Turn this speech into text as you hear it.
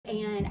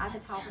And at the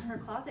top of her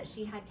closet,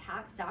 she had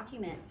tax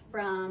documents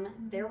from,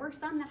 there were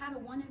some that had a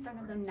 1 in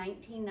front of them,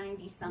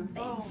 1990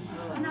 something. Oh,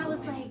 and I was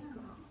like,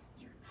 girl,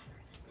 you're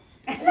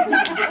better than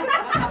this.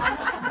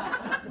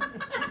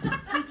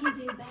 We can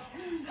do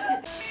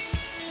better.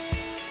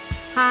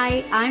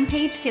 Hi, I'm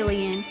Paige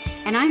Killian,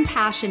 and I'm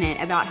passionate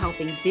about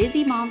helping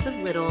busy moms of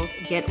littles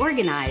get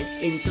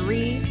organized in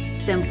 3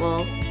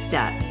 simple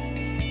steps.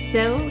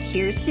 So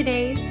here's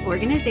today's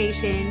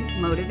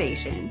organization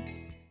motivation.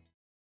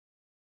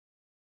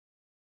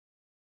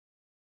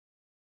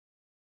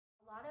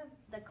 A lot of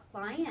the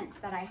clients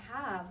that I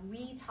have,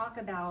 we talk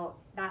about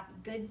that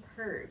good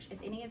purge. If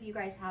any of you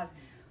guys have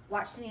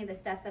watched any of the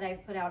stuff that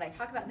I've put out, I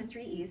talk about the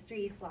 3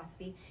 E's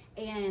philosophy,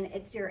 and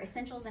it's your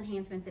essentials,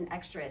 enhancements, and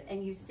extras,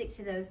 and you stick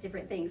to those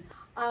different things.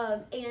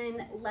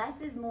 And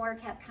less is more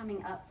kept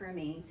coming up for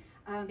me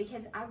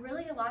because I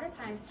really a lot of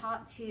times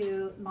talk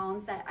to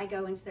moms that I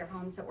go into their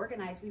homes to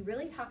organize. We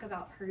really talk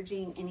about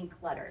purging any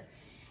clutter,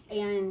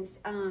 and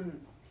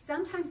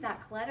sometimes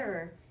that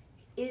clutter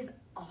is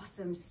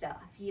awesome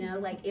stuff, you know,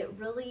 like it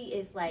really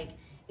is, like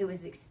it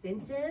was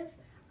expensive,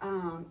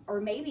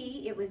 or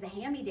maybe it was a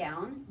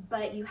hand-me-down,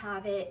 but you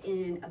have it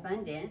in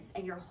abundance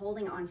and you're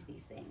holding on to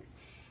these things.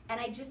 And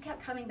I just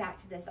kept coming back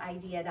to this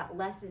idea that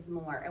less is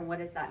more. And what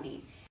does that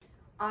mean?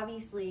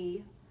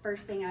 Obviously,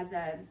 first thing, as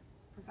a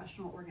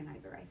professional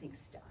organizer, I think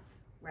stuff,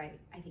 right?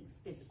 I think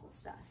physical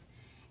stuff.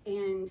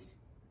 And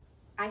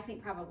I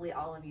think probably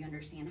all of you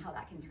understand how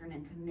that can turn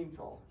into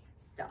mental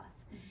stuff.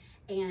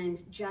 And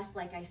just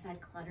like I said,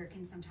 clutter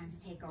can sometimes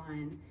take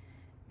on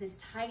this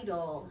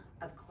title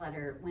of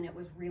clutter when it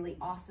was really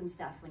awesome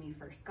stuff when you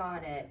first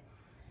got it.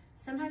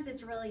 Sometimes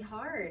it's really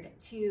hard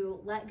to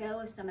let go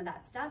of some of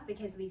that stuff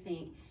because we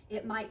think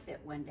it might fit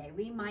one day.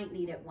 We might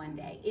need it one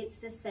day.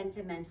 It's a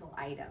sentimental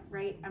item,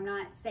 right? I'm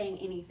not saying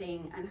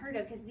anything unheard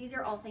of because these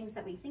are all things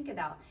that we think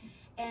about.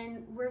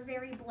 And we're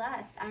very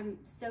blessed. I'm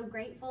so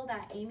grateful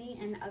that Amy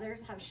and others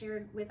have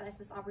shared with us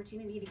this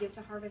opportunity to give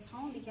to Harvest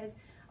Home, because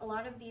a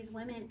lot of these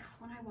women,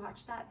 when I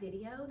watched that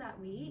video that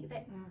week,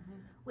 that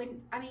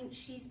when, I mean,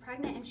 she's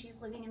pregnant and she's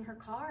living in her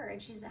car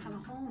and she's at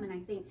a home, and I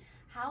think,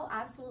 how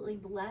absolutely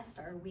blessed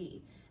are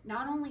we?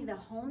 Not only the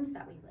homes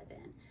that we live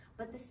in,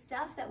 but the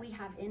stuff that we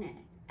have in it.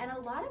 And a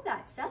lot of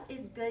that stuff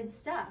is good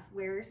stuff.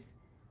 Where's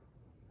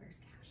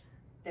Kasha?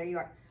 There you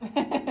are.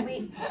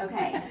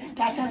 Okay.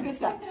 Kasha has good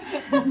stuff.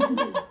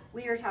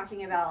 We were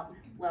talking about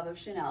Love of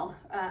Chanel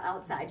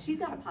outside. She's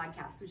got a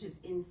podcast, which is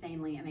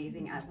insanely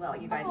amazing as well.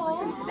 You guys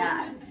listen to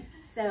that.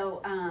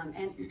 So,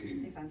 and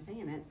if I'm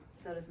saying it,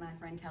 so does my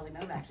friend Kelly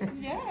Moe back here.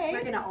 Yay.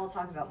 We're gonna all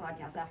talk about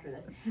podcasts after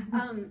this.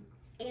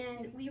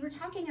 And we were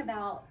talking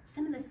about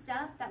some of the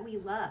stuff that we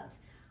love.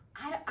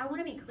 I want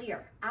to be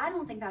clear. I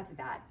don't think that's a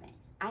bad thing.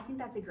 I think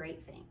that's a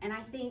great thing. And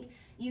I think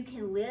you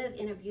can live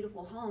in a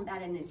beautiful home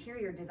that an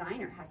interior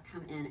designer has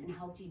come in and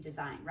helped you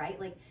design, right?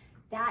 Like,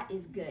 that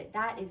is good.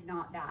 That is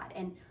not bad.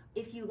 And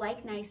if you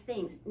like nice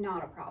things,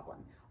 not a problem.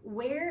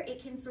 Where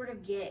it can sort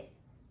of get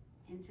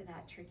into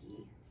that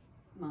tricky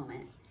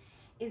moment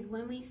is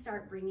when we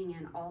start bringing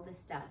in all the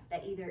stuff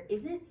that either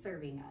isn't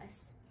serving us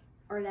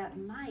or that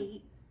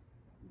might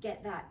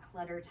get that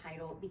clutter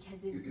title because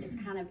it's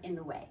kind of in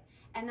the way.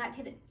 And that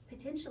could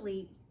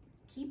potentially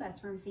keep us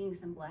from seeing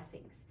some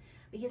blessings.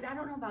 Because I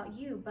don't know about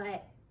you,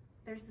 but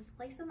there's this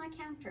place on my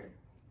counter.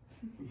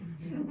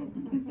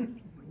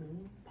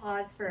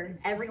 Pause for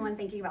everyone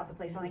thinking about the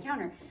place on the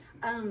counter.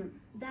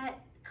 That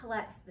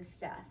collects the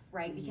stuff,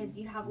 right? Because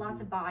you have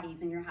lots of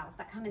bodies in your house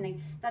that come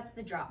in. That's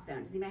the drop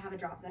zone. Does anybody have a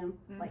drop zone?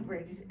 Like,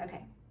 where?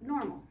 Okay,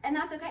 normal. And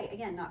that's okay.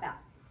 Again, not bad.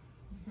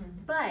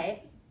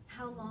 But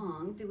how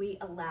long do we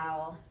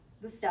allow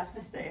the stuff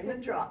to stay in the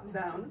drop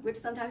zone, which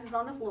sometimes is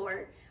on the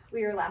floor?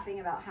 We were laughing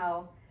about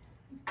how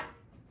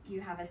you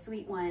have a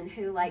sweet one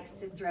who likes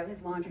to throw his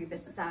laundry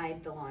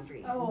beside the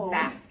laundry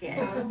basket.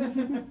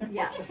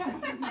 Yeah. She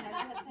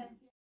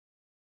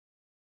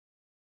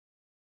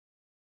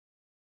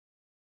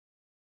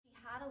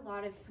had a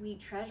lot of sweet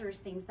treasures,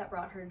 things that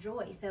brought her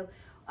joy. So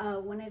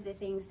one of the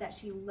things that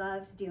she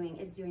loved doing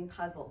is doing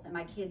puzzles. And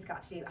my kids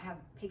got to, I have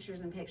pictures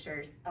and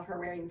pictures of her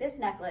wearing this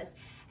necklace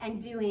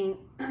and doing,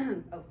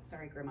 oh,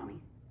 sorry, Granmommy.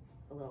 It's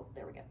a little,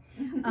 there we go.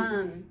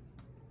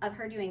 Of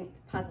her doing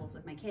puzzles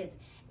with my kids.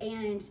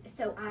 And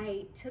so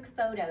I took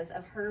photos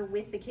of her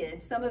with the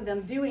kids, some of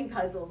them doing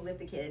puzzles with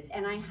the kids,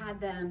 and I had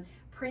them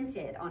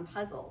printed on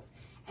puzzles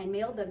and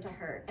mailed them to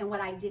her. And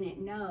what I didn't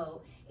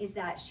know is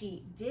that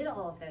she did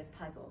all of those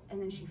puzzles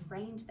and then she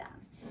framed them.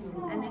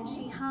 Aww. And then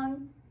she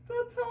hung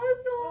the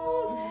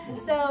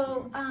puzzles.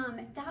 So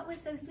that was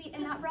so sweet,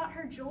 and that brought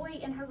her joy.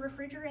 And her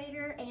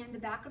refrigerator and the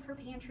back of her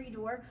pantry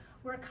door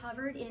were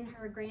covered in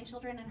her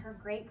grandchildren and her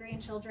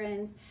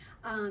great-grandchildren's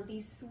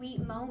these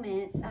sweet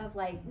moments of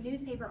like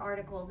newspaper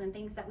articles and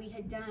things that we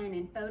had done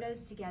and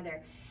photos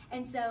together.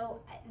 And so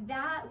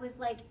that was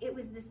like, it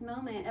was this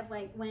moment of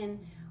like when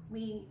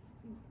we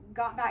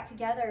got back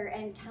together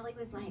and Kelly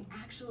was like,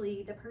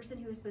 actually the person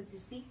who was supposed to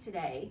speak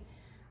today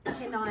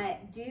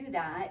cannot do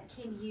that.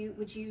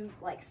 Would you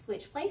like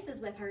switch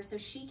places with her so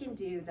she can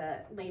do the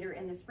later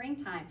in the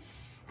springtime?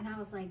 And I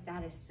was like,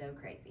 that is so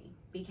crazy,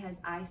 because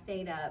I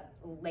stayed up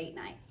late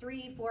night,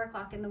 3, 4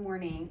 o'clock in the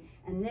morning,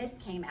 and this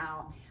came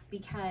out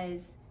because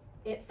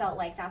it felt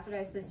like that's what I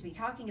was supposed to be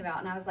talking about.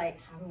 And I was like,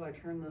 how do I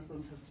turn this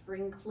into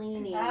spring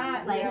cleaning?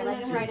 Like,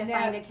 let's try to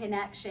find a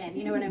connection.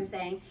 You know what I'm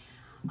saying?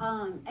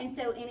 And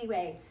so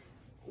anyway,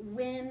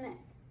 when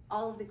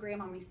all of the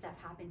Granmommy stuff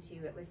happened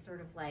too, it was sort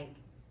of like,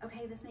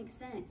 okay, this makes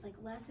sense. Like,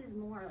 less is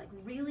more. Like,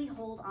 really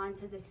hold on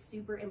to the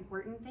super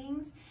important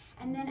things.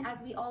 And then as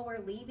we all were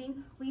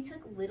leaving, we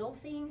took little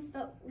things,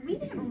 but we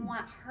didn't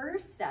want her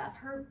stuff,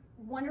 her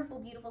wonderful,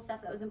 beautiful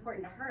stuff that was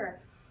important to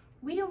her.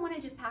 We didn't want to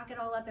just pack it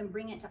all up and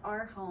bring it to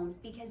our homes,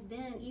 because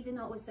then, even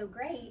though it was so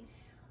great,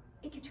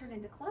 it could turn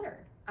into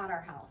clutter at our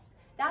house.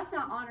 That's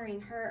not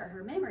honoring her or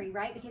her memory,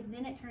 right? Because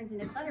then it turns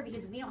into clutter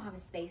because we don't have a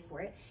space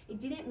for it. It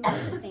didn't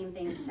mean the same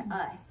things to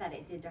us that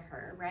it did to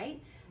her, right?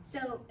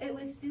 So it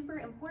was super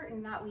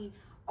important that we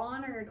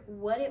honored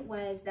what it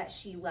was that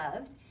she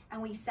loved,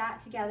 and we sat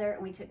together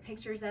and we took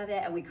pictures of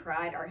it and we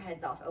cried our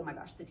heads off. Oh my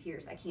gosh, the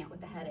tears, I can't with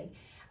the headache.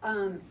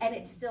 And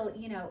it's still,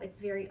 you know, it's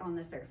very on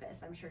the surface.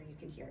 I'm sure you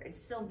can hear it.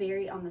 It's still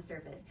very on the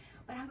surface.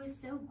 But I was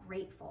so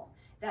grateful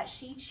that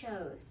she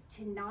chose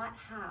to not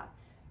have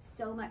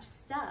so much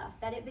stuff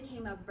that it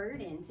became a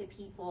burden to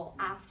people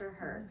after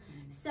her.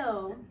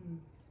 So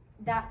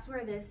that's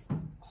where this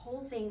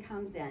whole thing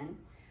comes in.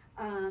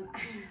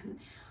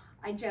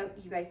 I joke,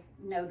 you guys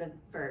know the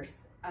verse,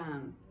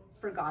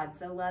 for God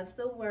so loved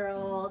the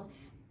world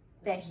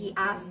that he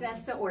asked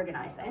us to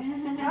organize it.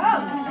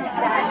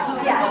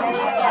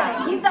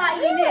 Yeah. You thought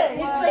you knew.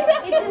 It's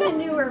like, it's in the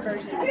newer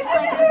version. It's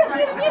like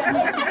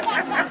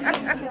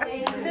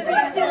the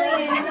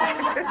Victorian.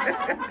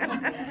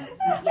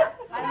 Yeah.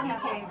 I don't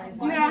have any version.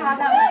 You don't have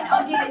that one?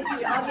 I'll give it to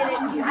you. I'll give it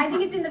to you. I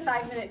think it's in the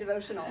 5-minute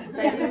devotional.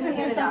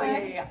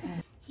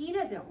 He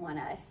doesn't want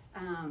us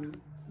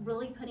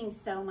really putting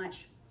so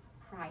much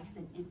price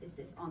and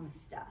emphasis on the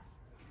stuff.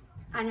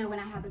 I know when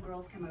I had the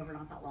girls come over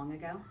not that long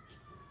ago,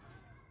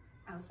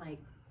 I was like,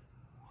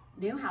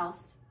 new house,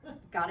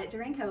 got it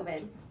during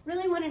COVID,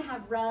 really wanted to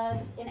have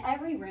rugs in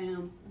every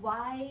room.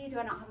 Why do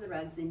I not have the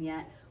rugs in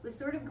yet? Was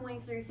sort of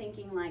going through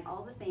thinking like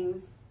all the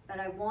things that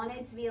I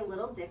wanted to be a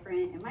little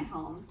different in my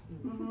home.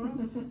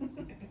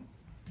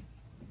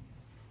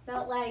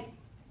 Felt like,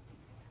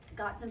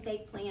 got some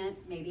fake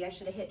plants. Maybe I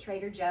should have hit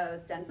Trader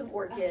Joe's, done some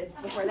orchids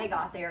before they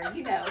got there,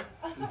 you know.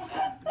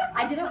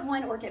 I did have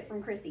one orchid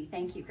from Chrissy.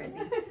 Thank you, Chrissy.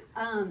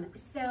 Well,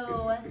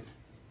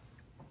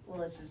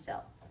 let's just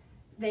tell.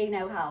 They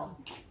know how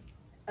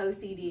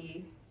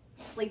OCD,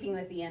 sleeping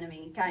with the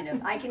enemy, kind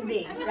of, I can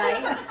be,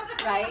 right?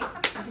 Right?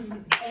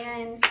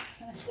 And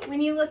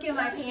when you look in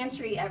my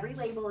pantry, every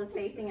label is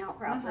facing out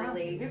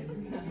properly.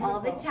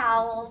 All the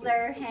towels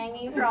are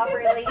hanging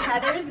properly.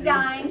 Heather's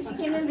dying. She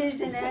can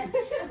envision it.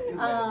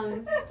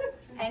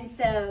 And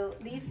so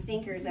these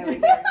stinkers over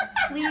here,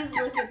 please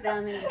look at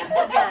them. And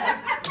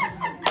yes,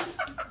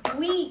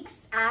 weeks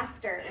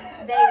after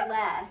they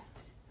left,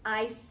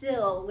 I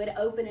still would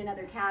open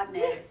another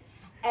cabinet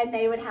and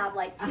they would have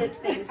like tipped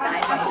things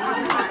sideways.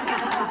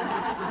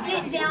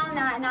 Sit down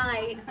that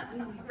night,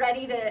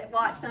 ready to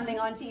watch something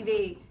on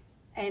TV,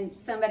 and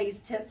somebody's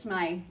tipped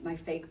my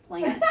fake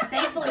plant.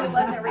 Thankfully it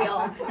wasn't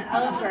real.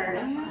 Over.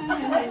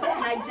 And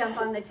I jump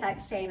on the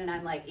text chain and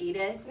I'm like,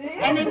 Edith.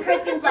 And then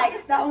Kristen's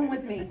like, that one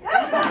was me.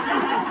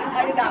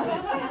 I did that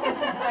one.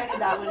 I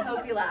did that one.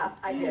 Hope you laugh.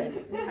 I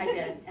did.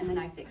 And then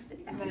I fixed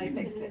it fast. And then I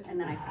fixed it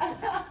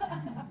fast.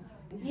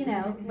 You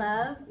know,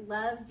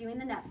 love doing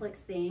the Netflix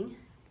thing.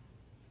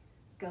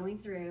 Going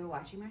through,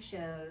 watching my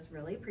shows,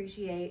 really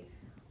appreciate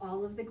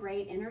all of the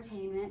great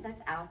entertainment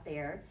that's out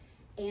there.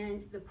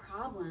 And the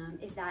problem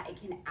is that it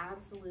can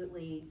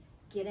absolutely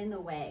get in the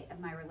way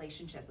of my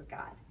relationship with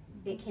God.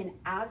 It can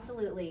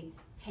absolutely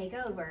take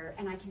over,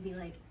 and I can be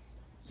like,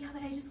 yeah,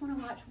 but I just want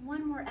to watch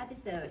one more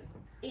episode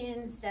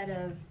instead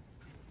of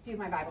do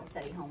my Bible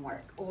study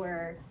homework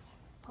or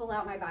pull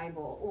out my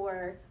Bible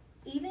or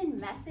even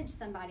message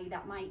somebody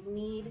that might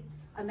need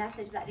a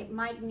message, that it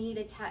might need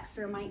a text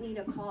or might need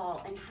a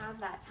call, and have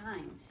that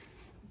time.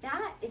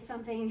 That is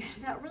something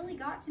that really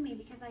got to me,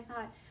 because I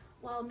thought,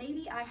 well,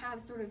 maybe I have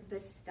sort of the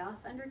stuff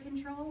under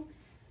control.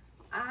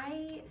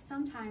 I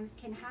sometimes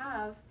can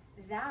have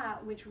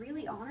that, which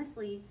really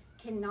honestly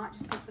cannot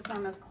just take the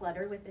form of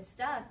clutter with the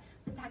stuff,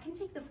 but that can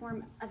take the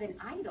form of an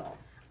idol.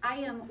 I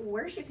am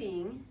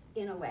worshiping,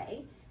 in a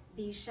way,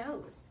 these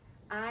shows.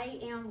 I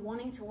am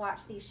wanting to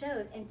watch these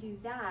shows and do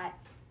that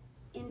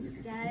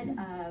instead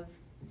of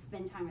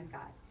spend time with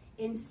God,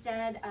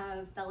 instead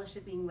of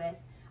fellowshipping with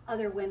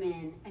other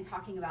women and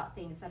talking about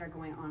things that are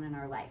going on in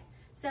our life.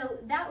 So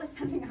that was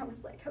something I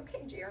was like,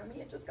 okay, Jeremy,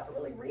 it just got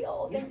really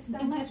real. Thanks so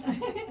much.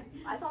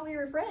 I thought we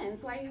were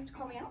friends. Why do you have to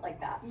call me out like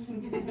that?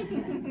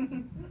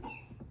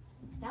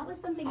 That was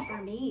something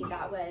for me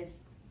that was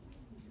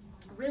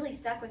really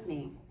stuck with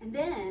me. And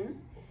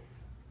then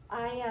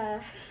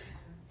I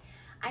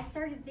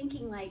started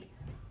thinking, like,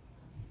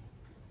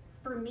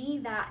 for me,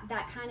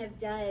 that kind of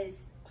does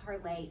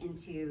parlay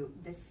into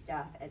this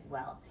stuff as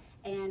well.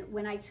 And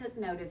when I took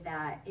note of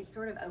that, it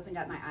sort of opened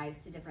up my eyes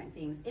to different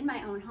things in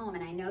my own home.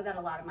 And I know that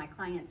a lot of my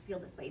clients feel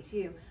this way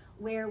too,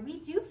 where we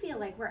do feel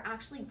like we're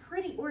actually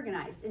pretty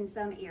organized in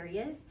some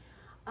areas.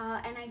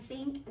 And I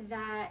think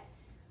that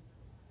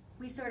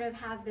we sort of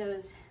have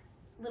those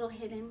little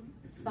hidden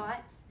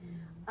spots.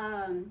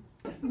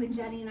 When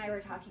Jenny and I were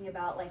talking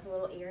about like a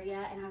little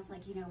area, and I was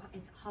like, you know,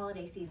 it's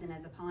holiday season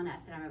is upon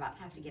us, and I'm about to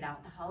have to get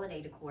out the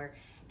holiday decor,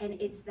 and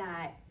it's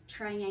that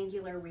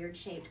triangular weird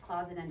shaped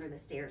closet under the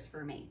stairs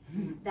for me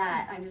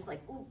that I'm just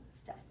like, ooh,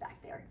 stuff's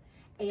back there.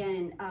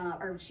 And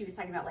or she was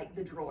talking about like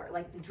the drawer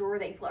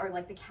they or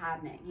like the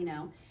cabinet, you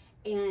know.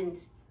 And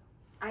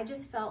I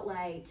just felt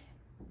like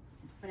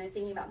when I was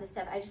thinking about this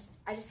stuff,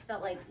 I just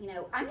felt like, you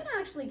know, I'm gonna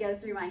actually go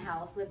through my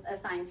house with a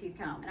fine-tooth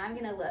comb, and I'm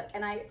gonna look,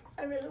 and I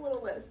made a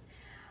little list,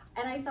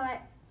 and I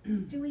thought,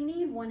 do we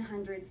need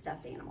 100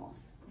 stuffed animals,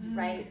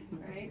 right?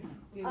 Right.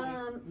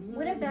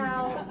 What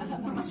about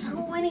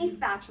 20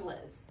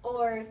 spatulas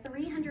or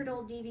 300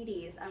 old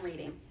DVDs? I'm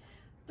reading.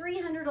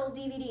 300 old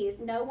DVDs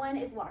no one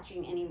is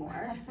watching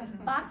anymore,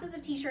 boxes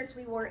of t-shirts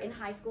we wore in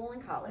high school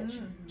and college,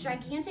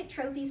 gigantic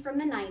trophies from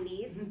the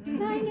 90s,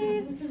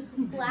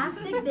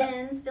 plastic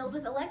bins filled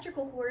with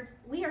electrical cords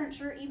we aren't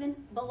sure even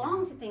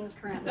belong to things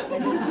currently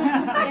living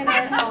in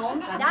our home.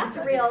 That's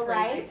real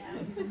life.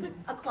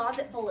 A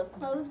closet full of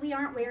clothes we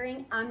aren't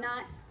wearing.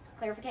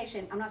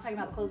 Clarification, I'm not talking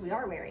about the clothes we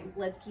are wearing.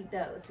 Let's keep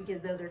those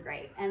because those are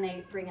great and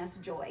they bring us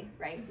joy,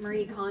 right?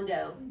 Marie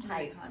Kondo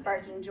type,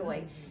 sparking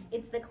joy.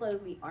 It's the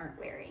clothes we aren't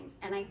wearing.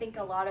 And I think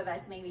a lot of us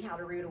maybe had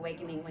a rude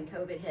awakening when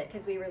COVID hit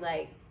because we were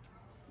like,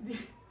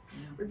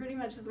 we're pretty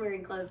much just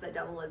wearing clothes that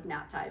double as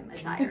nap time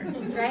attire,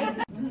 right?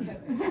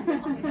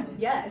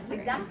 Yes,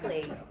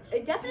 exactly.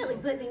 It definitely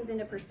put things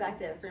into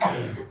perspective for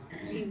me.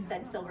 She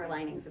said silver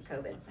linings of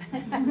COVID.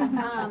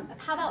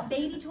 How about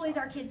baby toys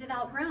our kids have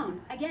outgrown?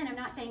 Again, I'm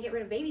not saying get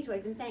rid of baby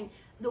toys. I'm saying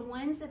the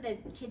ones that the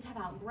kids have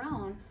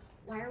outgrown,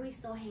 why are we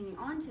still hanging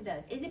on to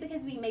those? Is it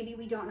because maybe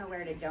we don't know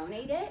where to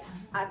donate it?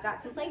 I've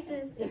got some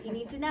places. If you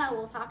need to know,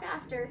 we'll talk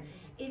after.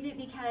 Is it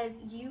because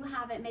you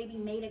haven't maybe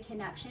made a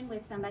connection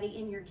with somebody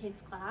in your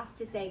kid's class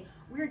to say,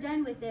 we're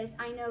done with this.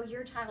 I know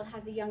your child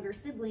has a younger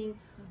sibling.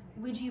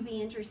 Would you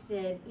be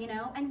interested? You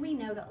know, and we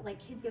know that like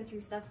kids go through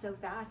stuff so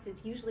fast,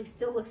 it usually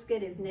still looks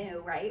good as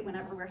new, right?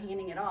 Whenever we're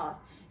handing it off.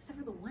 Except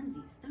for the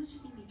onesies. Those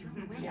just need to be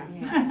thrown away.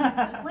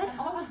 Yeah. What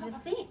all of the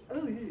things?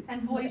 Ooh.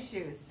 And boys'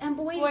 shoes. And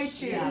boys'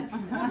 shoes.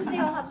 Well, because they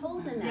all have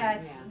holes in them.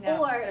 Yes. Yeah.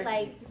 Or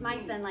like my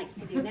son likes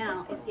to do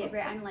now is get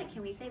very, I'm like,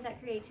 can we save that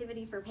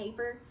creativity for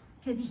paper?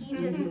 Because he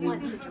just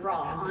wants to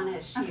draw on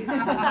his shoe.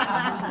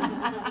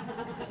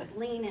 Just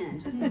lean in,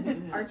 just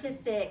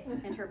artistic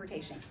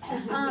interpretation.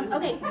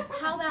 Okay,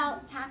 how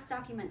about tax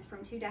documents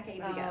from 2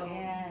 decades ago?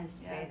 Yes,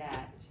 say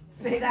that.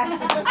 Say that.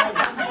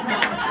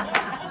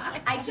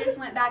 I just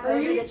went back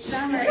over the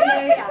summer.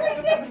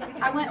 Yeah.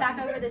 I went back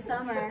over the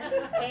summer,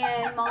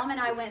 and Mom and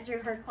I went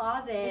through her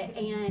closet,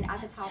 and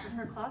at the top of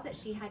her closet,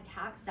 she had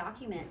tax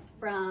documents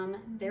from,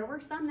 there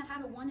were some that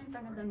had a 1 in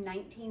front of them,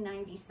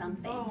 1990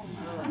 something. Oh,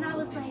 and I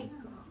was like,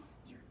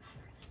 you're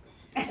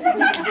better than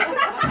this.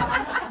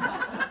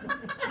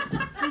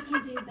 We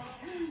can do better.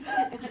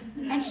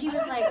 And she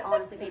was like,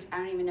 honestly, Paige, I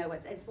don't even know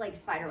it's like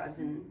spider webs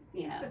and,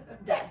 you know,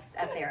 dust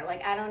up there.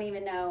 Like, I don't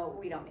even know,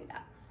 we don't need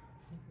that.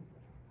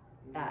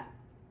 That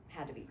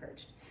had to be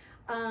purged.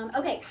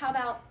 Okay, how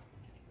about,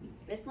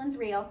 this one's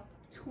real,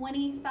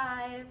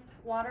 25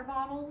 water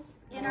bottles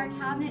in our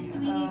cabinet. Do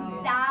we need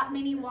that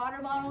many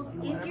water bottles?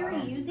 If you're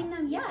using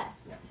them,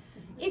 yes.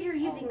 If you're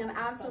using them,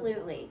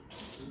 absolutely.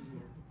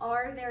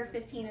 Are there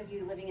 15 of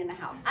you living in the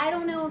house? I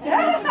don't know if you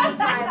need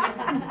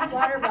 25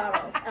 water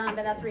bottles, but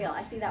that's real.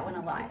 I see that one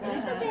a lot. And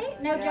it's okay,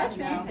 no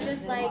judgment,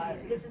 just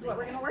like, this is what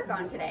we're gonna work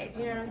on today.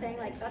 Do you know what I'm saying?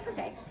 Like, that's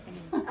okay.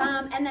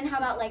 And then how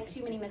about like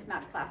too many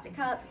mismatched plastic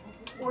cups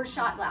or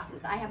shot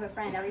glasses? I have a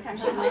friend, every time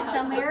she went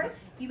somewhere,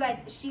 you guys,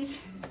 she's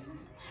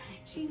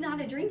not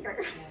a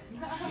drinker.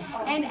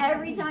 And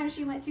every time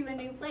she went to a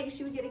new place,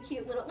 she would get a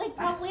cute little, like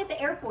probably at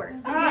the airport,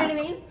 you know what I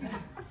mean?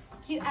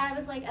 Cute. I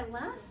was like,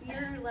 unless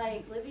you're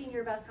like living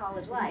your best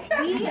college life,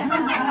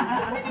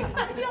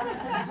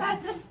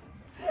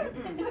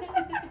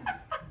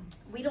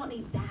 we don't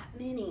need that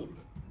many.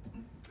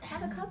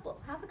 Have a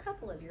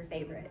couple of your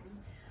favorites.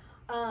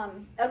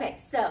 Okay,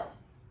 so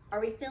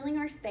are we filling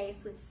our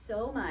space with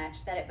so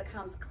much that it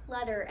becomes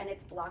clutter and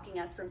it's blocking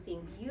us from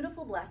seeing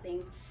beautiful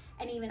blessings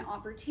and even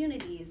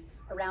opportunities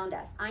around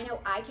us? I know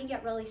I can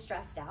get really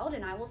stressed out,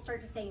 and I will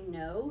start to say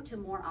no to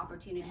more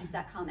opportunities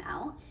that come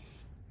out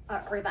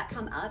or that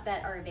come up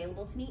that are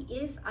available to me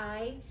if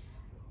I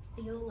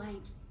feel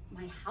like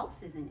my house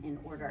isn't in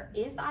order,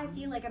 if I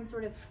feel like I'm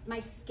sort of, my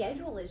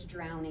schedule is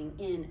drowning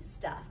in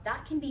stuff.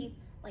 That can be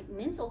like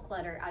mental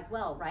clutter as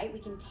well, right? We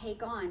can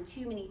take on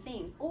too many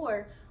things,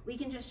 or we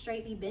can just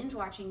straight be binge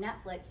watching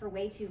Netflix for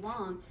way too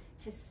long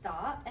to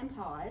stop and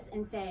pause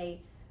and say,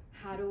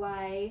 how do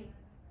I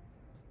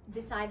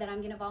decide that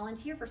I'm gonna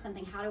volunteer for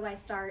something? How do I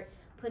start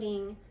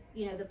putting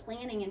you know, the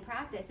planning and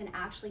practice and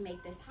actually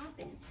make this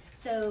happen.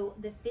 So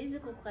the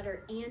physical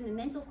clutter and the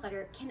mental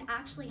clutter can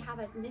actually have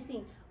us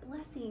missing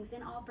blessings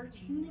and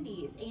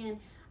opportunities. And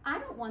I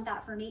don't want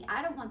that for me.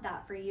 I don't want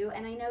that for you.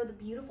 And I know the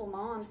beautiful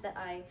moms that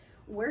I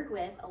work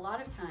with a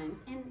lot of times,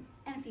 and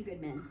a few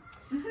good men,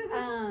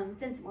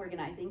 done some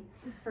organizing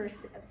for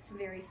some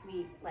very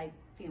sweet, like,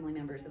 family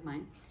members of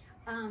mine.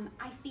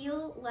 I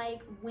feel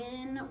like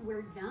when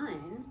we're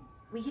done,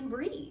 we can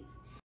breathe.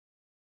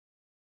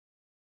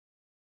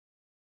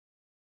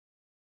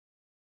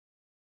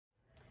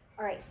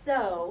 All right,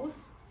 so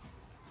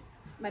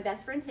my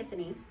best friend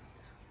Tiffany,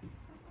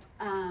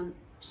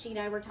 she and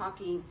I were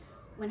talking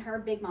when her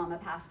big mama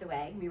passed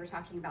away. We were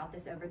talking about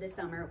this over the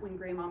summer when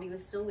Granmommy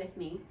was still with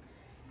me.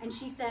 And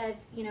she said,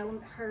 you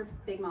know, her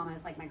big mama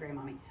is like my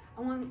Granmommy.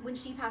 And when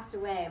she passed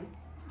away,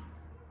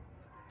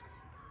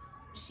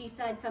 she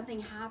said something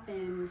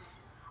happened.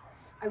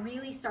 I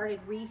really started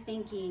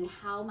rethinking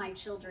how my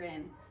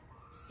children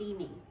see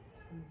me.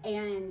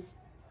 And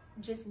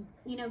just,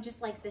 you know, just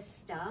like this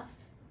stuff,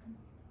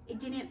 it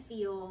didn't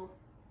feel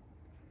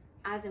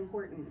as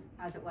important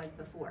as it was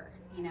before.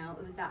 You know,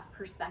 it was that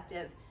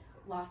perspective,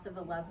 loss of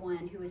a loved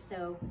one who was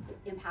so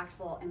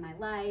impactful in my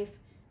life.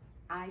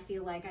 I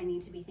feel like I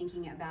need to be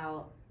thinking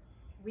about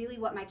really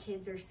what my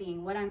kids are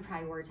seeing, what I'm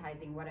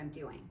prioritizing, what I'm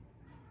doing.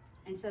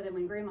 And so then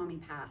when Granmommy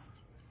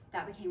passed,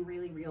 that became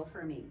really real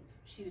for me.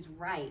 She was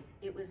right.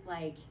 It was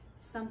like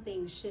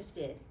something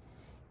shifted.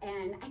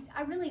 And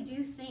I really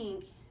do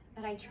think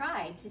that I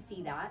tried to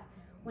see that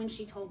when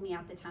she told me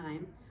at the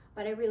time,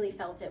 but I really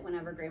felt it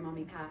whenever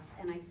Granmommy passed.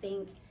 And I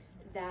think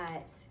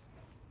that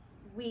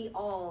we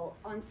all,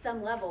 on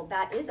some level,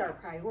 that is our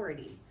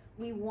priority.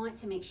 We want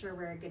to make sure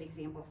we're a good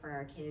example for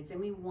our kids, and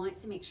we want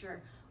to make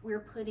sure we're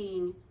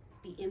putting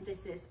the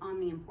emphasis on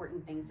the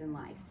important things in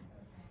life.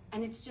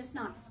 And it's just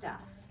not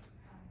stuff.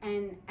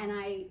 And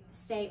I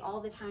say all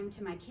the time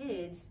to my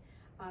kids,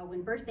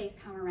 when birthdays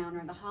come around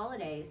or the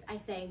holidays, I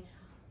say,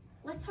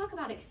 let's talk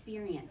about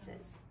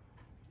experiences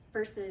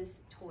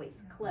versus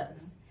toys,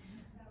 clothes.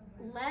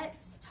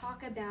 Let's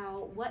talk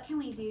about what can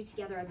we do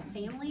together as a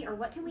family, or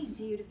what can we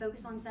do to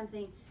focus on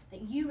something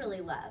that you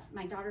really love.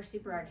 My daughter's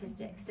super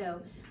artistic,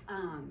 so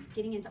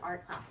getting into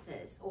art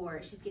classes,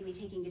 or she's gonna be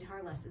taking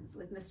guitar lessons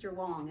with Mr.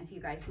 Wong, if you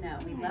guys know.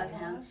 We love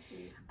him.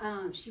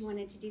 She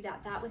wanted to do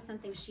that. That was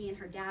something she and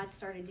her dad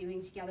started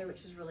doing together,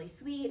 which was really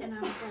sweet. And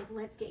I was like,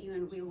 let's get you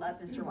in. We love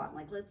Mr. Wong.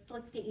 Like,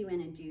 let's get you in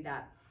and do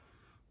that.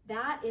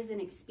 That is an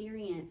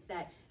experience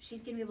that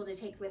she's gonna be able to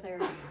take with her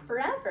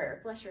forever.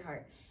 Bless your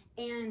heart.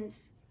 And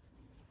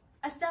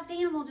a stuffed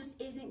animal just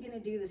isn't gonna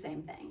do the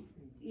same thing,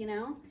 you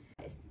know?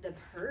 The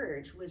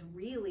purge was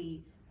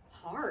really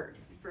hard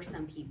for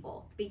some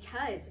people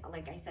because,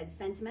 like I said,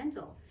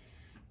 sentimental.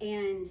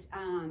 And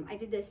I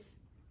did this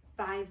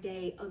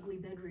 5-day ugly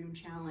bedroom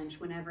challenge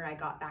whenever I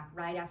got back,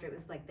 right after, it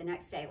was like the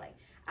next day, like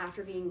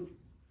after being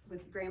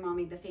with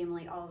Granmommy, the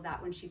family, all of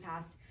that when she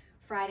passed.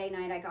 Friday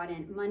night I got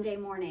in. Monday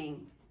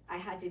morning I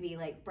had to be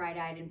like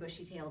bright-eyed and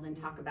bushy-tailed and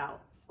talk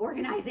about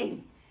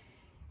organizing.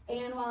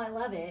 And while I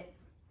love it,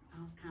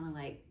 I was kind of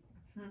like,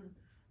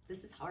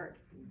 this is hard.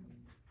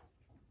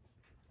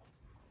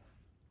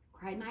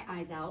 Cried my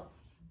eyes out,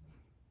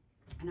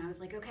 and I was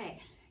like, okay,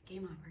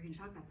 game on, we're gonna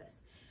talk about this,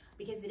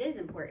 because it is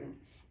important.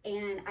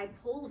 And I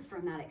pulled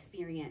from that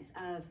experience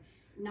of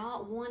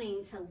not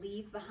wanting to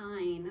leave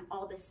behind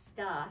all this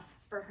stuff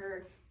for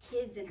her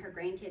kids and her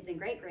grandkids and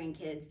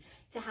great-grandkids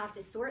to have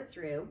to sort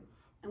through.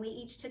 And we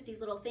each took these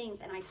little things,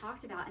 and I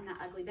talked about in that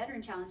ugly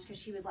bedroom challenge, because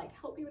she was like,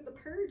 help me with the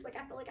purge. Like,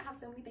 I feel like I have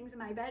so many things in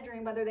my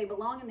bedroom, whether they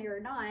belong in there or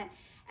not.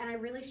 And I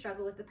really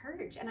struggle with the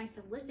purge. And I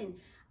said, listen,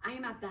 I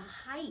am at the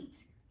height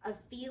of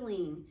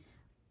feeling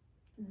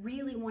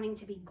really wanting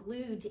to be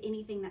glued to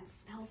anything that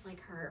smells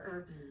like her,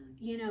 or,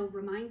 you know,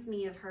 reminds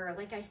me of her.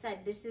 Like I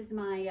said, this is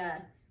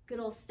my good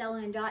old Stella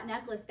and Dot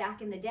necklace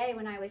back in the day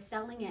when I was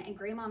selling it, and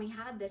Granmommy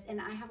had this,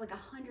 and I have like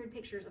 100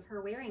 pictures of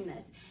her wearing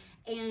this.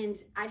 And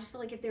I just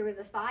feel like if there was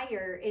a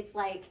fire, it's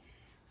like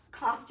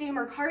costume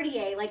or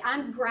Cartier, like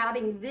I'm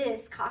grabbing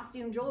this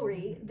costume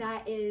jewelry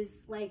that is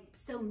like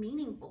so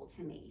meaningful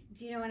to me.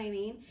 Do you know what I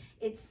mean?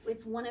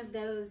 It's one of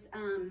those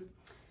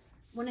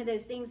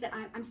things that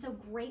I'm so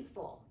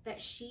grateful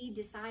that she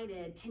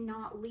decided to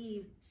not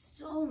leave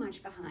so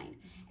much behind.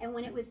 And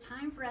when it was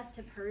time for us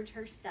to purge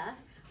her stuff,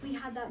 we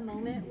had that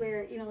moment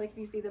where, you know, like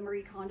you see the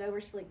Marie Kondo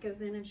where she like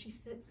goes in and she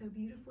sits so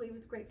beautifully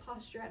with great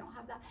posture. I don't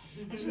have that.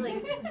 And she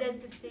like does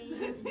the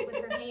thing with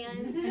her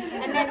hands.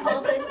 And then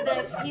all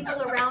the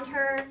people around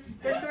her,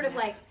 they're sort of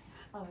like,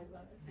 oh, I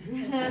love it.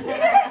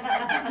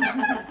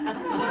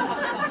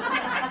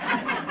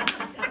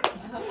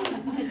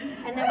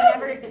 And then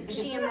whenever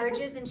she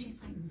emerges and she's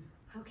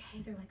like,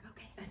 okay, they're like,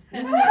 okay.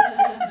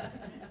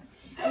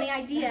 And the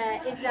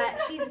idea is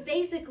that she's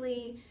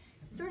basically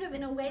sort of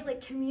in a way like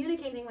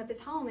communicating with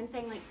this home and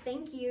saying like,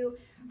 thank you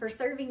for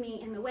serving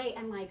me in the way,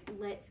 and like,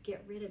 let's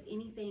get rid of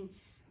anything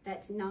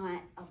that's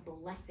not a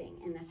blessing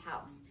in this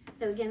house.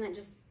 So again, that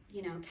just,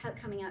 you know, kept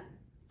coming up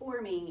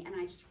for me, and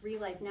I just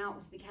realized now it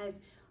was because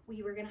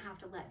we were gonna have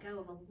to let go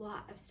of a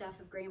lot of stuff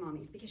of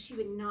Grandmommy's because she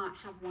would not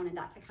have wanted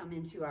that to come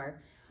into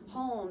our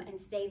home and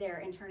stay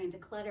there and turn into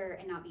clutter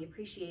and not be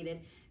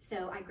appreciated.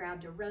 So I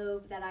grabbed a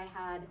robe that I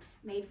had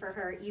made for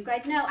her. You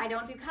guys know I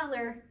don't do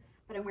color,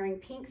 but I'm wearing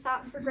pink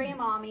socks for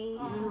Granmommy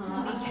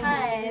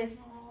because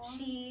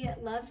she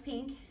loved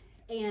pink,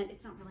 and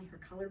it's not really her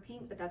color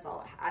pink, but that's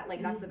all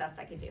that's the best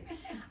I could do.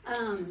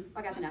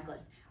 I got the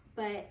necklace,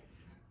 but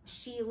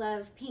she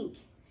loved pink,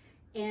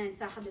 and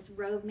so I had this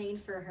robe made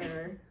for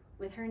her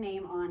with her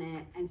name on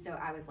it. And so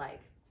I was like,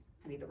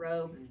 I need the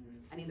robe,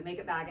 I need the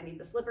makeup bag, I need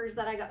the slippers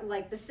that I got,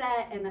 like the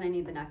set, and then I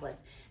need the necklace.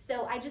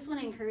 So I just want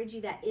to encourage you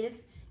that if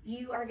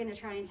you are going to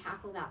try and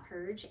tackle that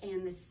purge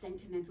and the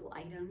sentimental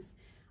items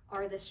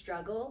are the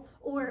struggle,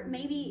 or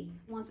maybe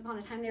once upon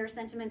a time they were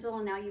sentimental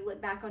and now you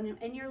look back on it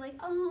and you're like,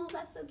 oh,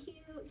 that's so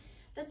cute,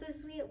 that's so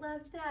sweet,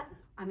 loved that,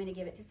 I'm going to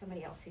give it to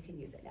somebody else who can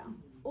use it now.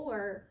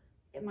 Or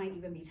it might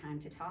even be time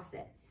to toss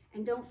it.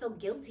 And don't feel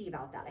guilty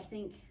about that. I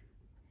think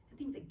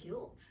the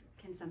guilt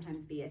can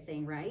sometimes be a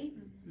thing, right?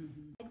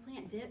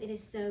 Eggplant dip, it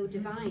is so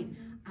divine.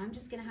 I'm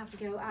just gonna have to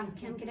go ask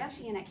Kim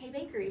Kardashian at K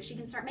Bakery if she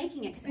can start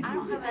making it, because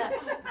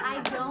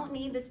I don't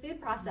need this food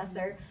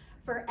processor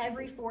for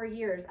every 4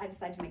 years. I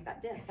decide to make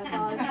that dip. That's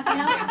all.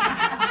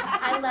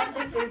 I let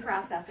the food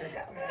processor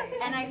go,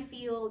 and I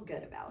feel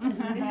good about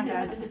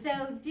it. So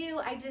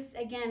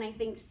I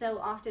think so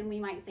often we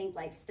might think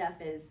like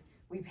stuff is,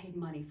 we paid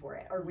money for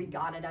it, or we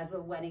got it as a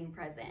wedding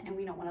present, and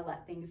we don't want to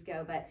let things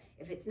go. But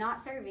if it's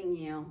not serving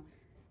you,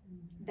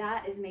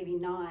 that is maybe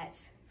not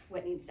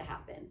what needs to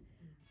happen.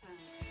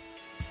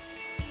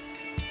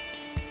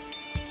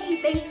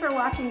 Hey, thanks for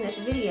watching this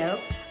video.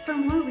 For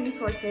more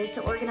resources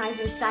to organize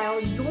and style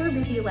your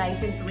busy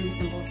life in 3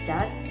 simple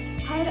steps,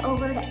 head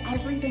over to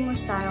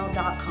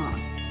everythingwithstyle.com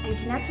and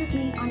connect with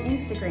me on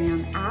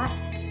Instagram at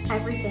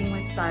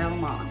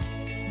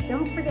everythingwithstylemom.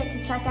 Don't forget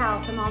to check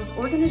out the Mom's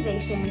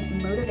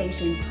Organization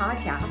Motivation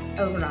podcast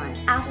over on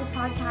Apple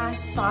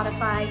Podcasts,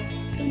 Spotify,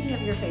 any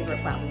of your favorite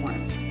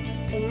platforms.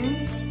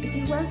 And if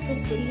you loved this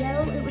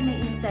video, it would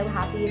make me so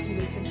happy if you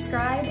would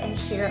subscribe and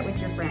share it with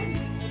your friends.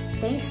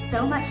 Thanks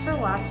so much for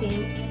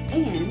watching,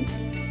 and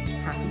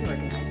happy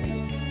organizing.